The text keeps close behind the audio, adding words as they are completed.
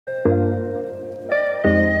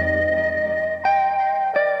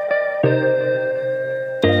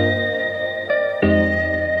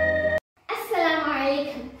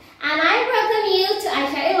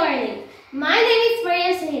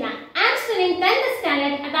10th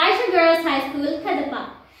standard at Ayesha Girls High School,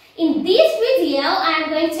 Kadapa. In this video, I am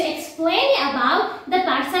going to explain about the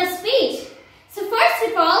parts of speech. So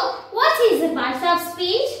first of all, what is the parts of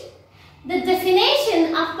speech? The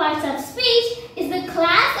definition of parts of speech is the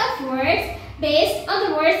class of words based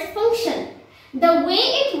on the word's function, the way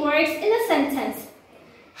it works in a sentence.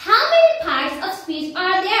 How many parts of speech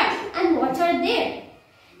are there and what are there?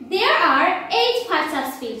 There are 8 parts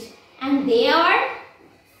of speech and they are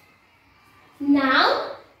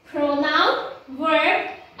noun, pronoun,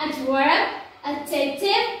 verb, adverb,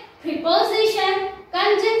 adjective, preposition,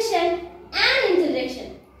 conjunction and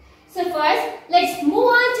interjection. So first, let's move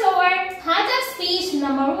on to our part of speech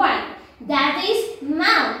number 1, that is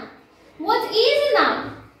noun. What is a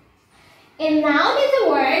noun? A noun is a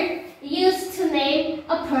word used to name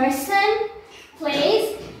a person,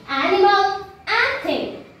 place, animal and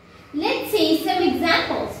thing. Let's see some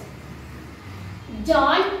examples.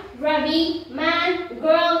 John, Ravi, man,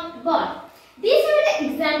 girl, boy. These are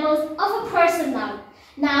the examples of a person noun.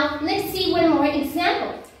 Now let's see one more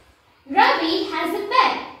example. Ravi has a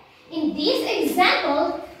bed. In this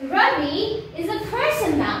example, Ravi is a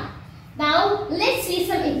person noun. Now let's see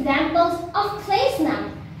some examples of place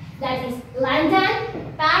noun. That is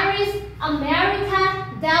London, Paris, America,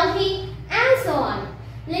 Delhi and so on.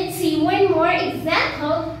 Let's see one more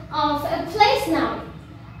example of a place noun.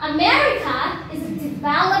 America is a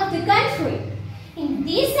developed country. In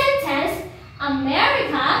this sentence,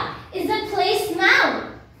 America is a place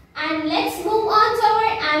noun. And let's move on to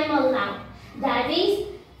our animal noun. That is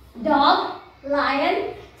dog,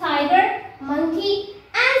 lion, tiger, monkey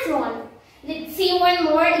and so on. Let's see one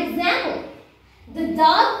more example. The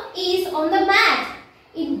dog is on the mat.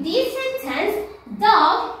 In this sentence,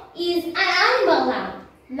 dog is an animal noun.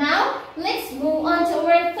 Now, let's move on to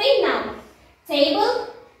our thing noun. Table,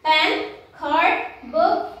 pen, card,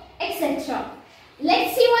 book, etc.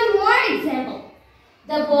 Let's see one more example.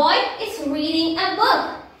 The boy is reading a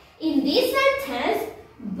book. In this sentence,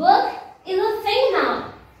 book is a thing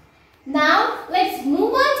noun. Now, let's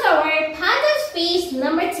move on to our part of speech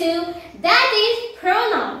number 2, that is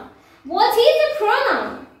pronoun. What is a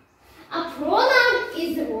pronoun? A pronoun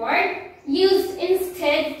is a word used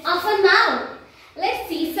instead of a noun. Let's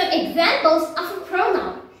see some examples of a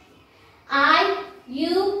pronoun. I,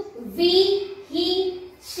 you, we, he,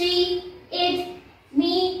 she, it,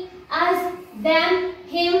 me, us, them,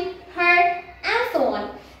 him, her, and so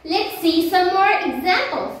on. Let's see some more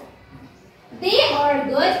examples. They are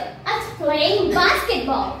good at playing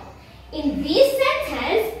basketball. In this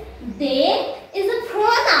sentence, they is a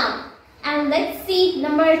pronoun. And let's see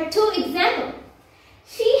number 2 example.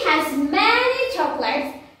 She has many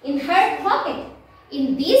chocolates in her pocket.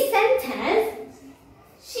 In this sentence,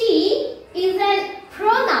 she is a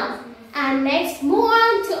pronoun. And next, move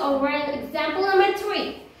on to our example number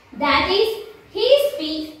 3. That is, he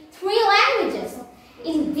speaks 3 languages.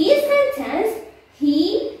 In this sentence,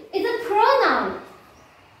 he is a pronoun.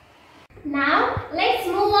 Now, let's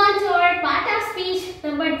move on to our part of speech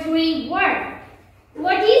number 3, verb.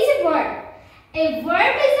 What is a verb? A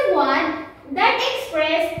verb is a one that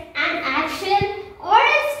expresses an action or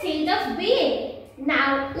a state of being.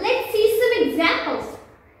 Now, let's see some examples.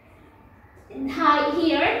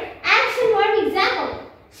 Here, action verb example.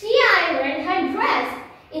 She ironed her dress.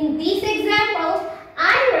 In this example,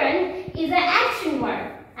 iron is an action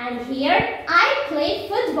verb. And here, I play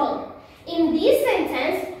football. In this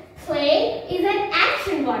sentence, play is an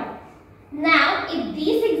action verb. Now, in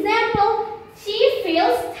this example, she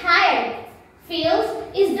feels tired.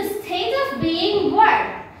 Feels is the state of being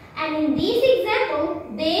verb. And in this example,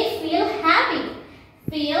 they feel happy.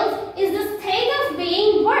 Feels is the state of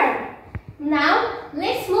being verb. Now,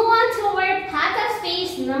 let's move on to our part of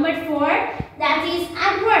speech number 4, that is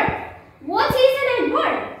adverb. What is an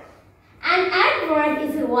adverb? An adverb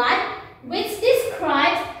is a word which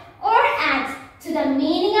describes or adds to the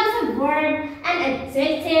meaning of a verb, an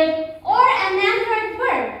adjective, or another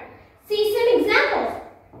verb. See some examples.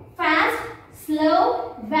 Fast,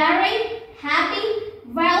 slow, very, happy,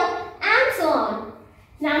 well, and so on.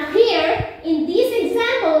 Now here, in this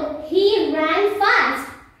example, he ran fast.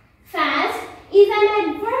 Fast is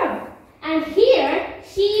an adverb. And here,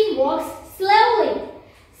 she walks slowly.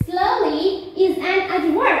 Slowly is an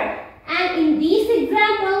adverb. And in this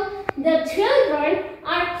example, the children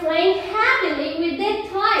are playing happily with their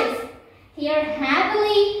toys. Here,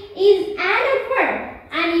 happily is an adverb.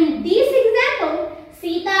 And in this example,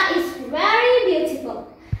 Sita is very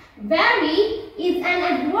beautiful. Very is an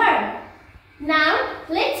adverb. Now,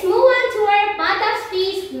 let's move on to our part of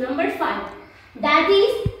speech number 5. That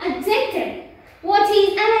is adjective. What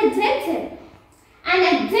is an adjective? An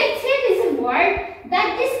adjective is a word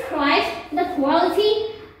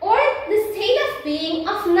being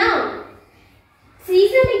of noun. See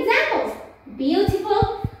some examples.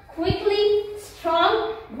 Beautiful, quickly,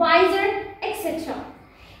 strong, wiser, etc.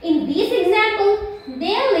 In this example,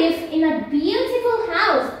 they live in a beautiful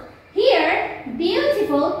house. Here,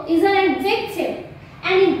 beautiful is an adjective.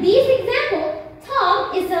 And in this example,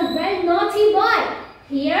 Tom is a very naughty boy.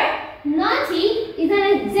 Here, naughty is an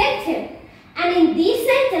adjective. And in this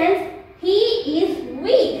sentence, he is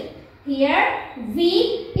weak. Here,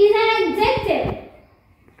 weak is an adjective.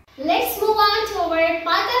 Let's move on to our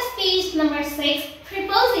part of speech number 6,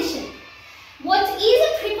 preposition. What is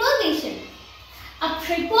a preposition? A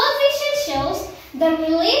preposition shows the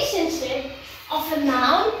relationship of a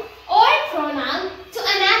noun or pronoun to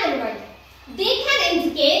another word. They can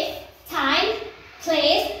indicate time,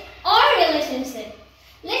 place, or relationship.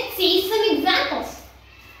 Let's see some examples.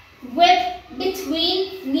 With,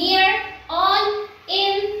 between, near, on,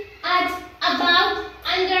 in, at, about,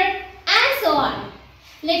 under, and so on.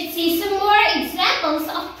 Let's see some more examples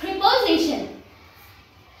of preposition.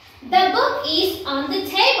 The book is on the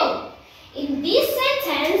table. In this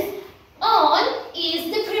sentence, on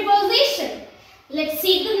is the preposition. Let's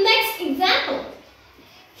see the next example.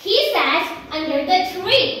 He sat under the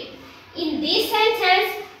tree. In this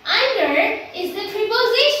sentence, under is the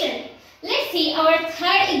preposition. Let's see our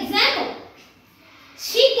third example.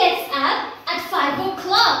 She gets up at 5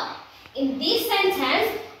 o'clock. In this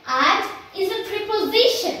sentence, at is a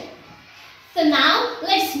preposition. So now,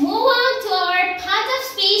 let's move on to our part of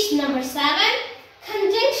speech number 7,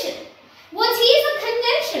 conjunction. What is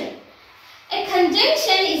a conjunction? A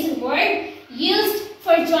conjunction is a word used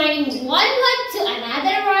for joining one word to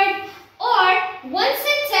another word or one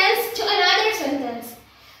sentence to another sentence.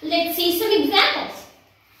 Let's see some examples.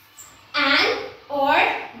 And, or,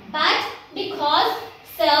 but, because,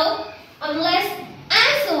 so, unless,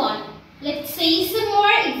 and so on. Let's see some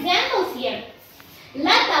more examples here.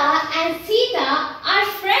 Lata and Sita are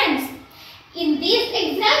friends. In this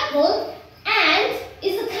example, and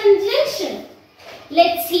is a conjunction.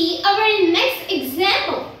 Let's see our next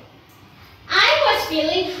example. I was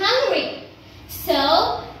feeling hungry,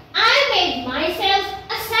 so I made myself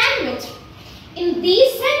a sandwich. In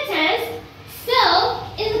this sentence, so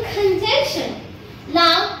is a conjunction.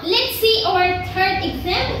 Now, let's see our third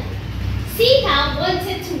example. Sita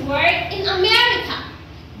wanted to work in America,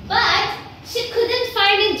 but she couldn't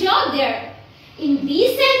find a job there. In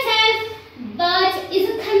this sentence, but is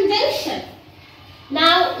a conjunction.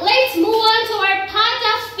 Now, let's move on to our part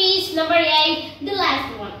of speech number 8, the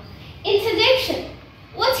last one. Introduction.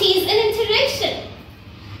 What is an introduction?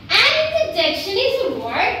 An introduction is a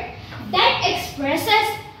word that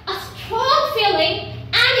expresses a strong feeling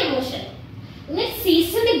and emotion. Let's see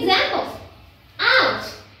some examples. Ouch,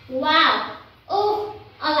 wow, oh,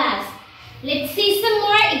 alas. Let's see some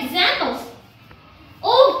more examples.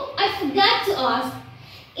 Oh, I forgot to ask.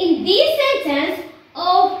 In this sentence,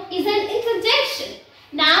 oh is an interjection.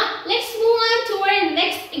 Now, let's move on to our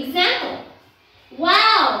next example.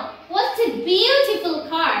 Wow, what a beautiful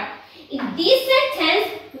car. In this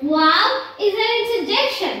sentence, wow is an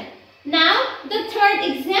interjection. Now, the third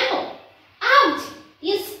example. Ouch,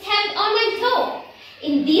 you stepped on my toe.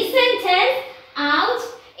 In this sentence, ouch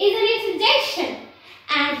is an interjection.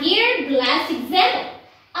 And here, the last example.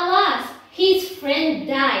 Alas, his friend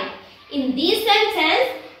died. In this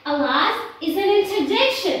sentence, alas is an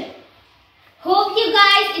interjection. Hope you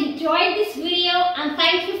guys enjoyed this video and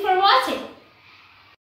thank you for watching.